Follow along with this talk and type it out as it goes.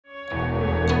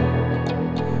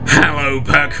Hello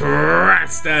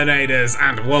procrastinators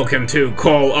and welcome to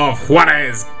Call of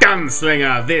Juarez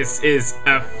Gunslinger. This is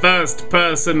a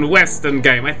first-person Western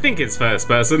game. I think it's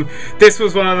first-person. This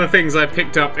was one of the things I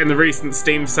picked up in the recent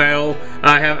Steam sale.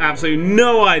 I have absolutely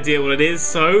no idea what it is,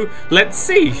 so let's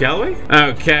see, shall we?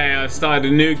 Okay, I've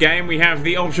started a new game. We have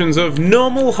the options of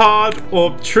normal, hard,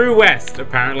 or true West,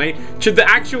 apparently. Should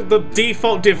the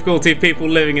default difficulty of people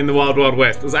living in the Wild Wild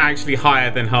West was actually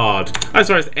higher than hard. I'm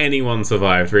surprised anyone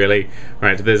survived, really.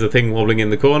 Right, there's a thing wobbling in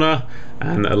the corner,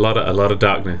 and a lot of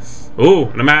darkness. Ooh,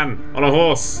 and a man on a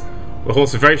horse. A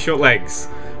horse with very short legs.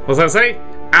 What's that say?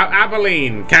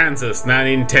 Abilene, Kansas,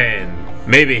 1910.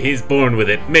 Maybe he's born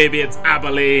with it. Maybe it's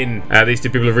Abilene. These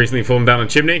two people have recently fallen down a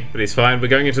chimney, but he's fine. We're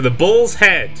going into the Bull's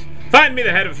Head. Find me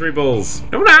the head of 3 bulls.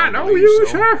 No, I know you,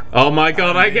 sir. Oh my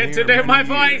god, I get to do my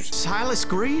voice. Silas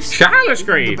Greaves? Silas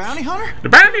Greaves. The bounty hunter? The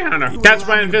bounty hunter. Catch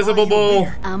my invisible bull.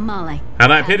 I'm Molly.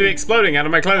 And I appear to be exploding out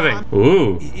of my clothing.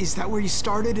 Ooh. Is that where you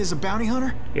started as a bounty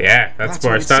hunter? Yeah, that's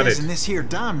where I started. What it says in this here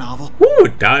dime novel. Ooh,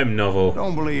 dime novel.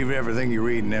 Don't believe everything you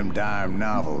read in them dime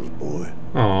novels, boy.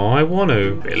 Oh, I want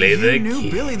to. Billy the Kid. You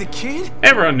knew Billy the Kid?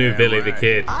 Everyone knew Billy the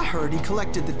Kid. I heard he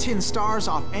collected the 10 stars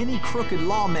off any crooked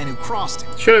lawman who crossed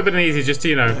it. Should have been easy just to,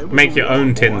 you know, make your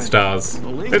own 10 stars.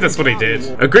 Maybe that's what he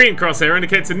did. A green crosshair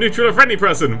indicates a neutral or friendly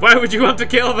person. Why would you want to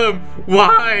kill them?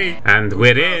 Why? And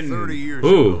we're in.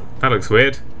 Ooh, that looks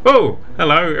weird. Oh,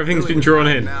 hello. Everything's been drawn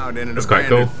in. That's quite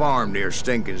cool. Farm near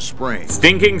Stinking Springs.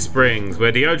 Stinking Springs,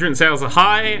 where deodorant sales are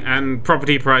high and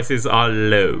property prices are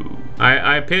low.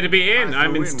 I appear to be in.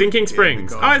 I'm in Stinking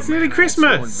Springs. Oh, it's nearly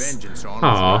Christmas.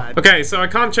 Aww. Okay, so I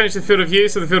can't change the field of view,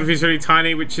 so the field of view is really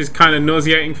tiny, which is kind of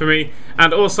nauseating for me.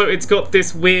 And also, it's got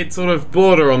this weird sort of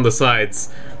border on the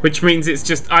sides, which means it's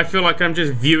just, I feel like I'm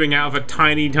just viewing out of a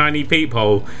tiny, tiny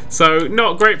peephole. So,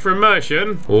 not great for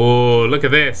immersion. Oh, look at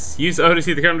this. Use O to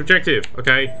see the current objective.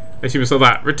 Okay, I assume we saw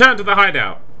that. Return to the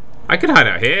hideout. I could hide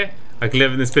out here. I could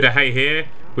live in this bit of hay here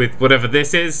with whatever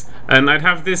this is, and I'd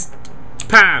have this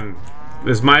pan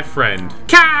as my friend.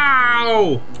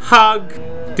 Cow! Hug.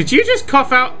 Did you just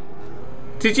cough out?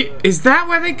 Did you? Is that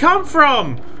where they come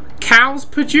from? Cows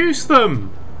produce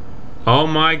them. Oh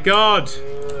my god.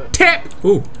 Tip!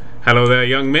 Ooh. Hello there,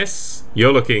 young miss.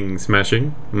 You're looking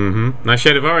smashing. Nice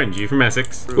shade of orange. You from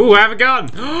Essex? Ooh, I have a gun.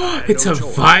 It's a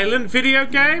violent video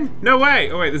game? No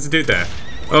way. Oh wait, there's a dude there.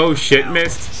 Oh shit,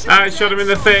 missed. I shot him in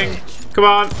the thing. Come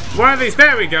on. One of these.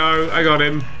 There we go. I got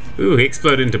him. Ooh, he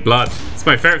exploded into blood. It's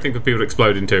my favourite thing for people to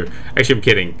explode into. Actually, I'm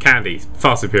kidding. Candy.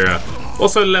 Far superior.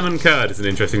 Also, lemon curd is an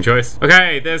interesting choice.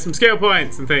 Okay, there's some skill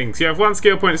points and things. You have 1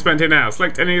 skill point to spend here now.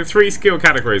 Select any of the 3 skill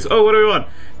categories. Oh, what do we want?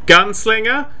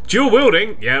 Gunslinger? Dual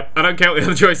wielding? Yep, I don't care what the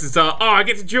other choices are. Oh, I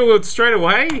get to dual wield straight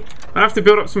away? I have to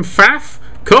build up some faff?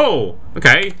 Cool.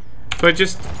 Okay. So I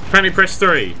just apparently press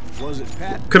 3.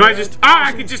 Can I just... Ah,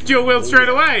 I can just dual wield straight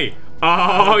away!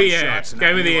 Oh yeah,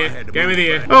 go with the ear, go with the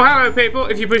ear. Oh hello people,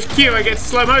 if you push Q I get to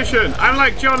slow motion. I'm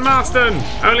like John Marston,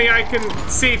 only I can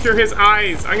see through his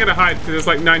eyes. I'm gonna hide because there's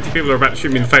like 90 people who are about to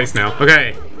shoot me in the face now.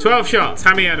 Okay, 12 shots,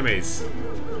 how many enemies?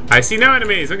 I see no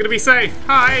enemies, I'm gonna be safe.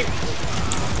 Hi!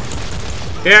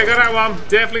 Yeah, I got that one,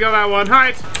 definitely got that one,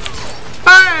 hide!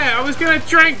 Hey, I was gonna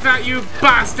drink that, you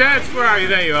bastard! Where are you?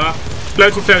 There you are.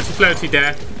 Floaty, floaty, floaty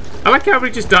there. I like how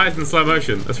everybody just dies in slow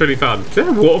motion. That's really fun. Is there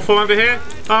a waterfall under here?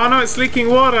 Oh no, it's leaking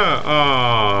water.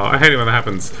 Oh, I hate it when that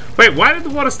happens. Wait, why did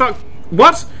the water stop?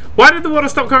 What? Why did the water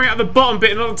stop coming out the bottom bit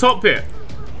and not the top bit?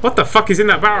 What the fuck is in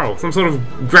that barrel? Some sort of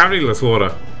gravityless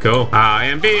water. Cool. I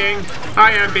am being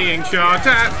shot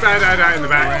at in the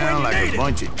back. Around like a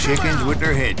bunch of chickens with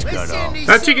their heads cut off.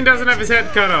 That chicken doesn't have his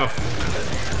head cut off.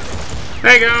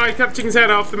 There you go. I cut the chicken's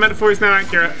head off. The metaphor is now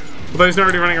accurate. Although he's not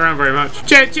really running around very much.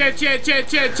 Jet, jet, jet, jet,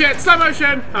 jet, jet. Slow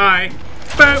motion. Hi.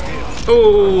 Boop.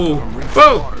 Ooh.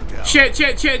 Whoa. Shit,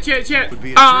 shit, shit, shit, shit.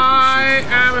 I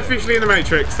am officially in the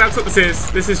Matrix. That's what this is.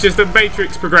 This is just a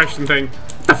Matrix progression thing.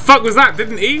 What the fuck was that?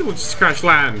 Didn't Eagle just crash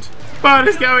land? What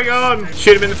is going on?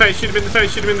 Shoot him in the face, shoot him in the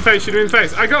face, shoot him in the face, shoot him in the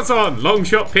face. I got someone. Long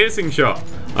shot, piercing shot.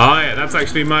 Oh yeah, that's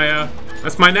actually my,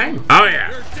 that's my name. Oh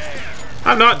yeah.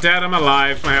 I'm not dead, I'm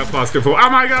alive. My health bar's good for. Oh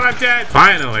my god, I'm dead!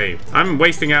 Finally! I'm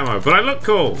wasting ammo, but I look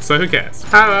cool, so who cares?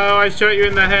 Hello, I shot you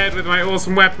in the head with my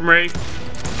awesome weaponry.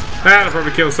 That'll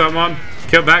probably kill someone.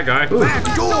 Killed that guy.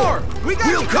 Back door! We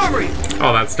got cover!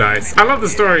 Oh, that's nice. I love the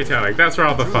storytelling. That's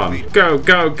rather fun. Go,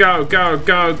 go, go, go,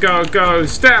 go, go, go.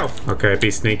 Stealth! Okay, be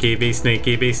sneaky, be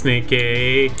sneaky, be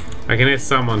sneaky. I can hear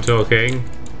someone talking.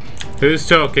 Who's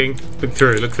talking? Look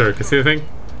through, look through. Can I see anything?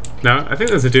 No, I think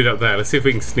there's a dude up there. Let's see if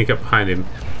we can sneak up behind him.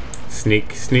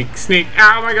 Sneak, sneak, sneak.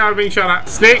 Oh my god, I'm being shot at.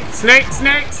 Snake, snake,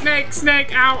 snake, snake,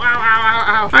 snake. Ow, ow, ow,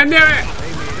 ow, ow. I knew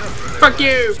it! Fuck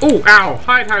you! Oh, ow!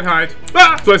 Hide, hide, hide!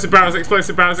 Ah! Explosive barrels,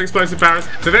 explosive barrels, explosive barrels.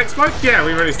 Did they explode? Yeah,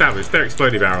 we already established. They're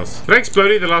explodey barrels. Did they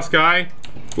explode the last guy?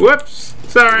 Whoops!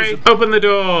 Sorry. Open the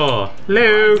door.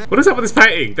 Hello. What is up with this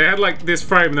painting? They had like this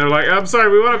frame and they were like, I'm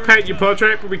sorry, we want to paint your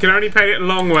portrait, but we can only paint it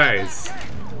long ways.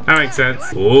 That makes sense.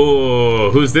 Oh,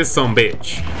 who's this son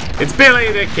bitch? It's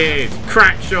Billy the Kid.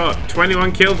 Crack shot.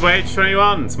 21 killed by age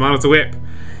 21. Smile as a whip.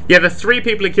 Yeah, the 3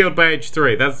 people he killed by age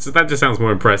 3. That just sounds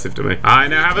more impressive to me. I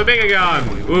now have a bigger gun.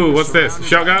 Ooh, what's this?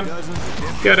 Shotgun?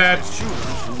 Go dead.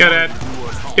 Go dead.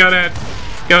 Go dead.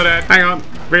 Go dead. Hang on.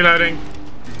 Reloading.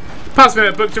 Pass me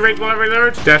a book to read while I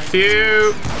reload. Death to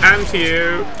you. And to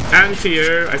you. And to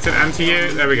you. I said and to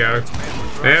you. There we go.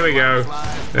 There we go.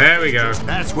 There we go.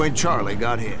 That's when Charlie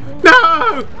got hit.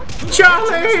 No!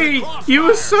 Charlie! You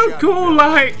were so cool,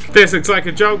 like! This looks like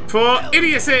a joke for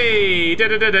idiocy! Da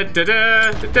da da da da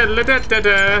da da da da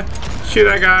da. Shoot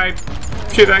that guy.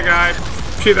 Shoot that guy.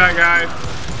 Shoot that guy.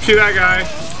 Shoot that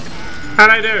guy. How'd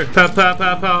I do? Pop, pop,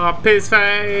 pop, pop his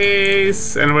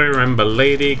face. And we remember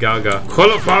Lady Gaga.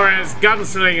 Juarez,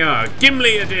 Gunslinger,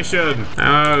 Gimli edition.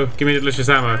 Oh, give me delicious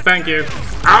ammo. Thank you.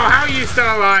 Oh, how are you still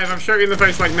alive? I've shot you in the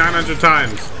face like 900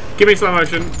 times. Give me slow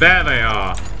motion. There they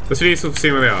are. That's really useful for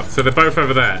seeing where they are. So they're both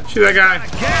over there. Shoot that guy.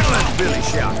 Gatlin, Billy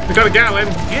shouted. We got a Gatlin.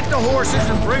 Get the horses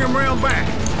and bring them round back.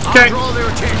 Okay. I'll draw their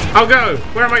attention. I'll go.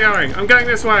 Where am I going? I'm going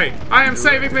this way. I am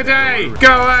saving the day.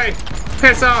 Go away.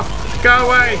 Piss off. Go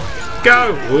away.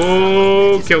 Go!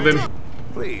 Oh, killed him.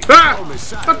 Please, Ah!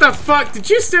 What the fuck? Did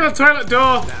you steal a toilet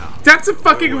door? That's a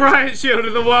fucking riot shield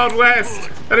in the Wild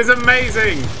West. That is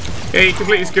amazing. Yeah, you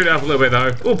completely screwed it up a little bit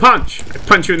though. Oh, punch! I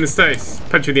punch you in the face.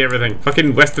 Punch you in the everything.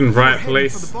 Fucking Western riot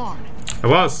police. I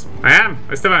was. I am.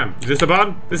 I still am. Is this the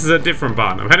barn? This is a different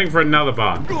barn. I'm heading for another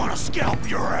barn. I'm gonna scalp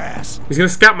your ass. He's gonna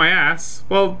scalp my ass?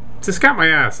 Well, to scalp my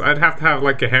ass, I'd have to have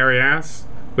like a hairy ass,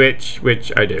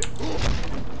 which I do.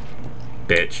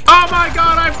 Bitch. Oh my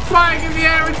god, I'm flying in the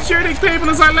air and shooting people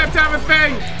as I leapt out of a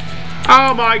thing!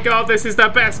 Oh my god, this is the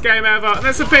best game ever.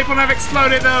 There's some people and I've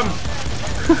exploded them!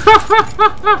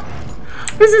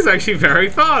 This is actually very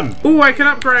fun. Oh, I can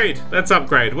upgrade. Let's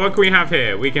upgrade. What can we have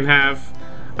here? We can have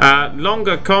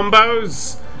longer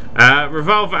combos,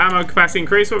 revolver ammo capacity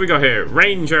increase. What we got here?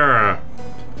 Ranger.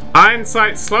 Iron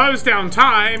sight slows down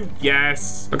time.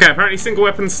 Yes. Okay, apparently single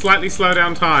weapons slightly slow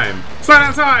down time. Slow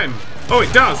down time! Oh,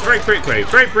 it does, very quickly.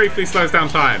 Very briefly slows down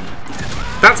time.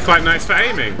 That's quite nice for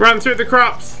aiming. Run through the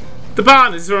crops. The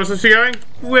barn, is this where I'm supposed to be going?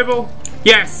 Wibble.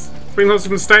 Yes. Bring the horses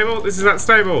from the stable. This is that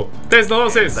stable. There's the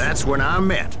horses. That's when I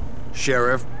met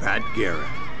Sheriff Pat Garrett.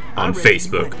 On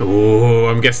Facebook. Oh,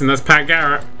 I'm guessing that's Pat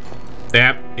Garrett.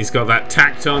 Yep, he's got that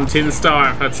tacked on tin star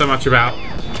I've heard so much about.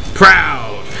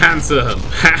 Proud, handsome,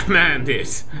 ham-handed.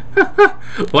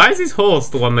 Why is his horse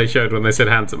the one they showed when they said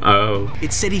handsome? Oh.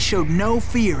 It said he showed no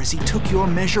fear as he took your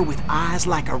measure with eyes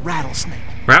like a rattlesnake.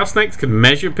 Rattlesnakes can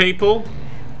measure people?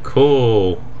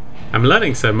 Cool. I'm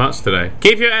learning so much today.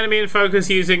 Keep your enemy in focus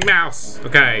using mouse.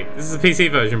 Okay, this is a PC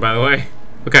version, by the way.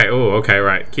 Okay, oh, okay,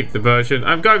 right. Keep the version.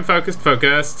 I'm going focused.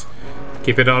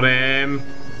 Keep it on him.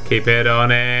 Keep it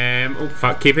on him. Oh,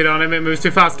 fuck. Keep it on him. It moves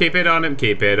too fast. Keep it on him.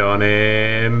 Keep it on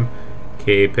him.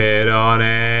 Keep it on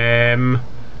him.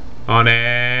 On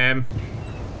him.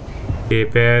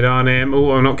 Keep it on him.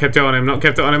 Oh, I'm not kept it on him. Not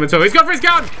kept it on him at all. He's gone for his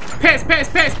gun. Piss, piss,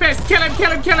 piss, piss. Kill him,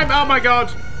 kill him, kill him. Oh, my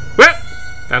God. Well,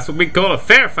 that's what we call a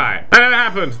fair fight. That never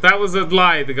happened. That was a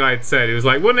lie the guy had said. He was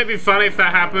like, wouldn't it be funny if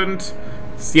that happened?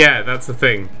 Yeah, that's the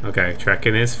thing. Okay,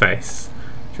 tracking his face.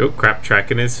 Oh, crap.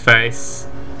 Tracking his face.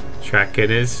 Tracking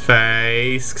his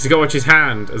face. Because you got to watch his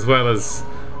hand as well as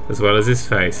his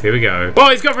face. Here we go. Oh,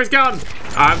 he's gone for his gun.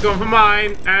 I've gone for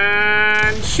mine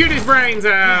and shoot his brains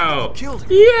out. Killed him.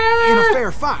 Yeah. In a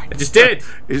fair fight. I just did.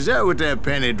 Is that what that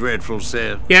Penny Dreadful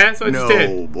said? Yeah, that's what I just did.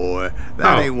 No, boy.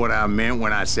 That ain't what I meant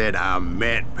when I said I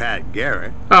met Pat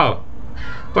Garrett. Oh.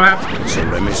 What happened? So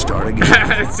let me start again.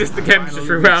 It's just the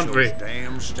chemistry round me.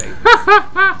 Damn stable.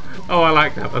 Oh, I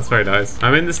like that. That's very nice.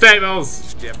 I'm in the stables.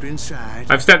 Stepped inside.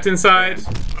 I've stepped inside.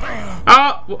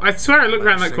 Oh, well, I swear I looked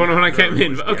around that corner when I came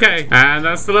in. But okay, and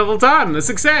that's the level done. A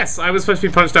success. I was supposed to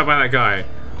be punched out by that guy.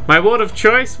 My ward of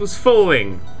choice was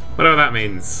falling. Whatever that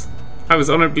means. I was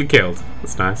honorably killed.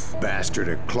 That's nice. Bastard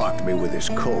had clocked me with his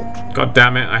Colt. God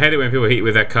damn it. I hate it when people hit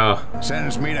with their car.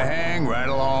 Sentenced me to hang right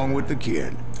along with the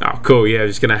kid. Oh, cool. Yeah,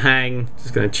 just gonna hang.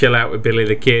 Just gonna chill out with Billy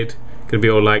the Kid. Gonna be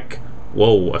all like,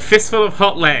 whoa, a fistful of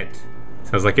hot lead.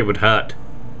 Sounds like it would hurt.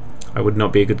 I would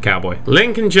not be a good cowboy.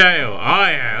 Lincoln Jail. Oh,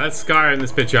 yeah. Let's Skyrim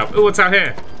this bitch up. Oh, what's out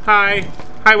here? Hi.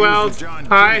 Hi, world.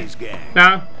 Hi.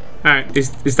 No? Alright.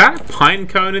 Is that a pine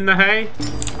cone in the hay?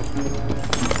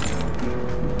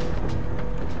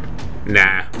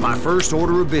 Nah. My first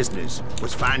order of business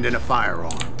was finding a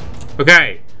firearm.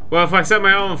 Okay. Well, if I set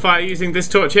my arm on fire using this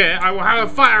torch here, I will have a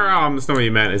firearm. That's not what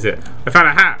you meant, is it? I found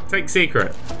a hat. Take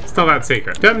secret. It's not that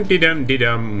secret.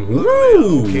 Dum-de-dum-de-dum.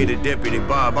 Woo! Okay, to Deputy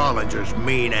Bob Ollinger's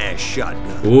mean-ass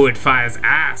shotgun. Ooh, it fires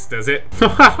ass, does it?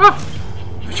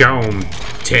 Pachom.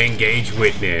 10-gauge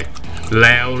Whitney.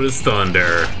 Loud as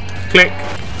thunder. Click.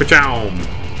 Pachom.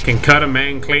 Can cut a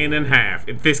man clean in half.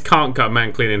 If this can't cut a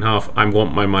man clean in half, I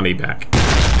want my money back.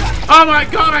 Oh my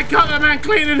god, I cut that man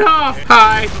clean in half!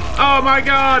 Hi! Oh my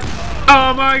god!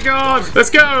 Oh my god! Let's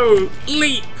go!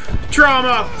 Leap!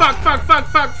 Drama! Fuck, fuck, fuck,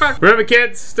 fuck, fuck! Remember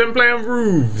kids, don't play on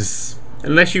roofs.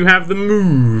 Unless you have the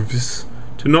moves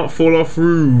to not fall off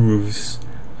roofs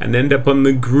and end up on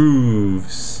the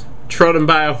grooves. Trodden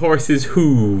by a horse's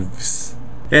hooves.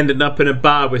 Ending up in a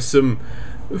bar with some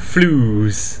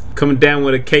flues. Coming down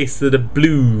with a case of the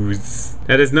blues.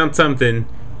 That is not something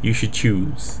you should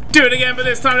choose. Do it again, but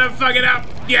this time don't fuck it up.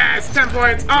 Yes, 10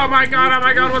 points. Oh my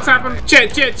god, what's happened?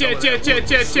 Shit.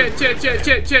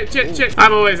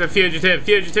 I'm always a fugitive.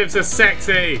 Fugitives are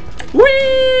sexy.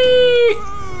 Whee!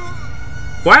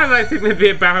 Why did I think there'd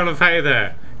be a barrel of hay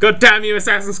there? God damn you,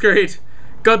 Assassin's Creed.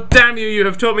 God damn you, you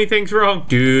have taught me things wrong.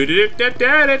 Come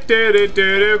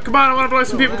on, I want to blow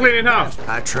some people clean in half.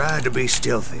 I tried to be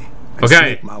stealthy.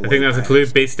 Okay, I think that's a clue.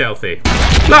 Be stealthy.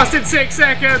 Lasted 6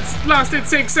 seconds! Lasted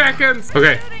 6 seconds!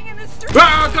 Okay.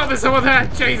 Oh god, there's someone there!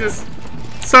 Jesus!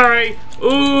 Sorry!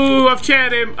 Ooh, I've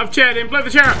chaired him! Blow the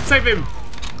chair up! Save him!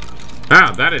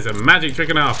 Ah, that is a magic trick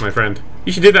and a half, my friend.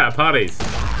 You should do that at parties.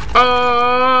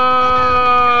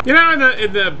 Oh! You know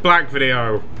in the Black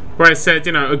video, where I said,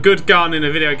 you know, a good gun in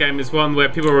a video game is one where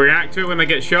people react to it when they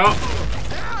get shot?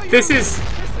 This is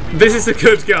a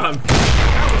good gun.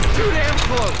 Too damn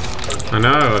close. I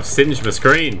know, I've singed my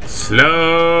screen.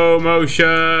 Slow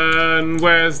motion.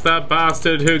 Where's the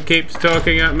bastard who keeps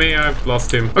talking at me? I've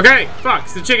lost him. Okay, fuck,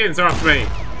 the chickens are after me.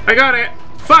 I got it.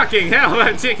 Fucking hell,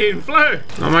 that chicken flew.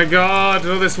 Oh my god,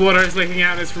 all this water is leaking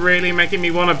out and it's really making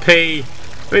me want to pee.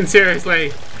 I mean,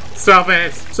 seriously, stop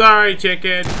it. Sorry,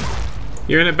 chicken.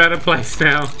 You're in a better place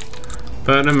now.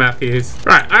 Bernard Matthews.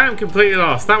 Right, I am completely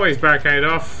lost. That way's barricaded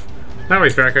off. That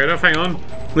way's barricaded off, hang on.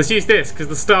 Let's use this, because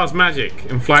the star's magic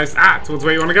and flies towards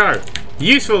where you want to go.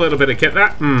 Useful little bit of kit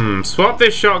that. Swap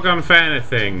this shotgun for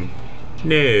anything.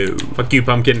 No. Fuck you,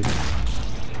 pumpkin.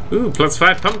 Ooh,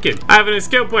 +5 pumpkin. I have a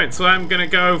skill point, so I'm going to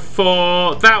go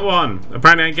for that one.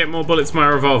 Apparently I can get more bullets from my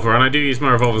revolver, and I do use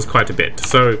my revolvers quite a bit.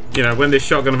 So, you know, when this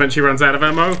shotgun eventually runs out of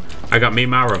ammo, I got me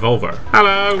my revolver.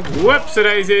 Hello.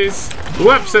 Whoops-a-daisies.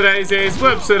 Whoops-a-daisies.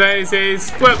 Whoops-a-daisies.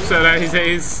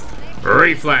 Whoops-a-daisies.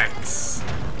 Reflex.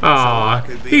 Aw,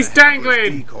 he's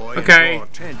dangling! Okay.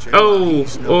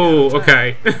 Oh,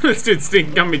 okay. This dude's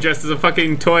stinking gummy dressed as a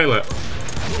fucking toilet.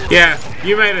 Yeah,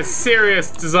 you made a serious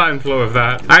design flaw of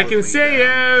that. I can see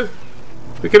you!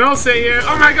 We can all see you!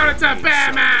 Oh my god, it's a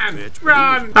bear man!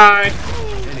 Run! Hi!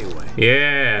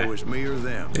 Yeah.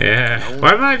 Yeah. Why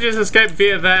haven't I just escaped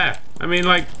via there? I mean,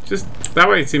 like, just that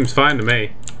way it seems fine to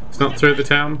me. It's not through the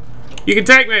town. You can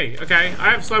take me! Okay,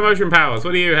 I have slow motion powers.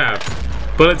 What do you have?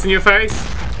 Bullets in your face?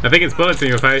 I think it's bullets in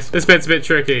your face. This bit's a bit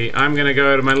tricky. I'm gonna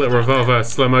go to my little revolver,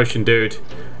 slow motion dude.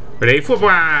 Ready?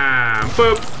 Wham!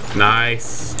 Boop!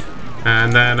 Nice.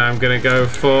 And then I'm gonna go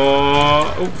for...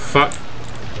 Oh, fuck.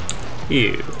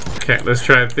 You. Okay, let's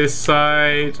try this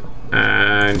side.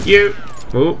 And you.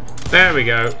 Oh, there we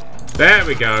go. There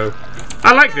we go.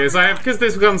 I like this. Because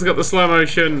this gun's got the slow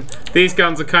motion, these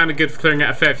guns are kind of good for clearing out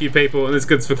a fair few people, and it's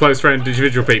good for close range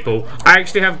individual people. I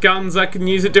actually have guns I can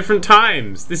use at different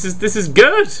times. This is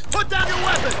good. Put down your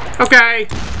weapon. Okay,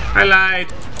 I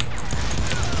lied.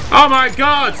 Oh my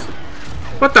god!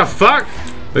 What the fuck?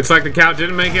 Looks like the cow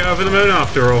didn't make it over the moon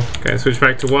after all. Okay, switch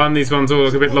back to one. These ones all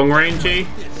look a bit long rangey.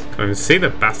 Can't even see the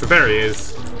bastard. There he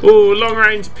is. Ooh, long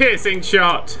range piercing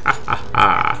shot. Ha ha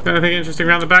ha. Anything interesting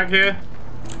around the back here?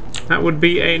 That would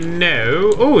be a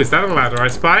no. Oh, is that a ladder I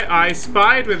spy? I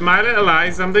spied with my little eye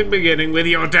something beginning with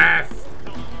your death.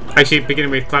 Actually,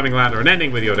 beginning with climbing ladder and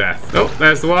ending with your death. Oh,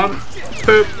 there's the one.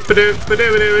 Boop, ba-doop,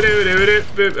 ba-doo, ba-doo, ba-doo, ba-doo,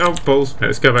 ba-doo. Oh, balls.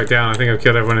 Let's go back down. I think I've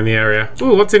killed everyone in the area.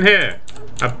 Ooh, what's in here?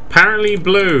 Apparently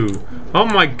blue. Oh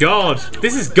my god.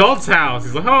 This is God's house.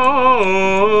 He's like,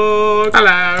 oh,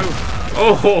 hello.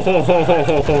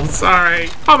 Oh, sorry.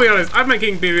 I'll be honest, I'm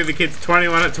making Be the Kids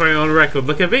 21 at 21 record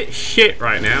look a bit shit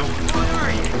right now. What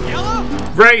are you, yellow?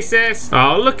 Racist.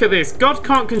 Oh, look at this. God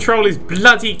can't control his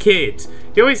bloody kid.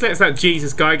 He always lets that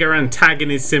Jesus guy go around tagging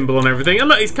his symbol and everything. And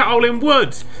look, he's cut all in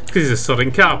wood. Because he's a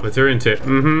sodding carpenter, isn't it?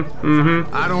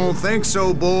 I don't think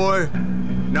so, boy.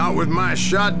 Not with my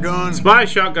shotgun. It's my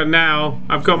shotgun now.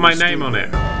 I've got my name on it.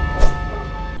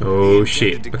 Oh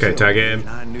shit. Okay, tag him.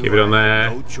 Keep it on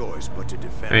there.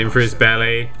 Aim for his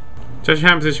belly. Judge your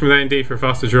hand position with A and D for a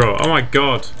faster draw. Oh my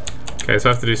god. Okay, so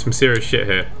I have to do some serious shit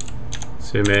here.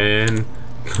 Zoom in.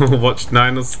 Watch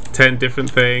 9 or 10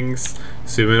 different things.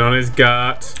 Zoom in on his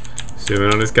gut. Zoom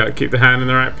in on his gut. Keep the hand in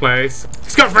the right place.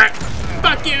 Let's go for it!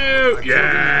 Fuck you!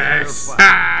 Yes!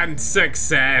 And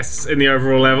success in the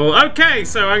overall level. Okay,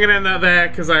 so I'm going to end that there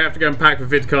because I have to go and pack for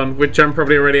VidCon, which I'm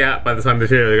probably already at by the time this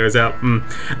video goes out.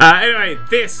 Anyway,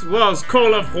 this was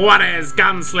Call of Juarez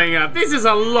Gunslinger. This is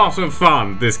a lot of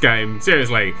fun, this game.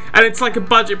 Seriously. And it's like a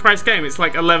budget price game. It's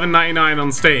like $11.99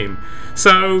 on Steam.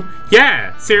 So,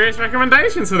 yeah, serious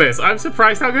recommendations for this. I'm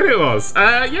surprised how good it was.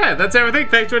 Yeah, that's everything.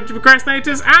 Thanks for watching,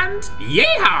 procrastinators, and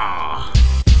yeehaw!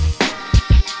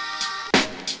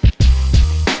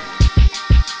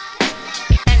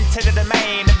 Enter the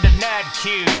domain of the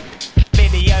Nerd3.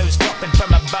 Videos dropping from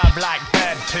above like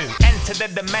bird poo. Enter the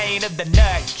domain of the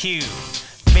Nerd3.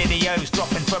 Videos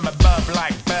dropping from above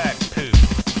like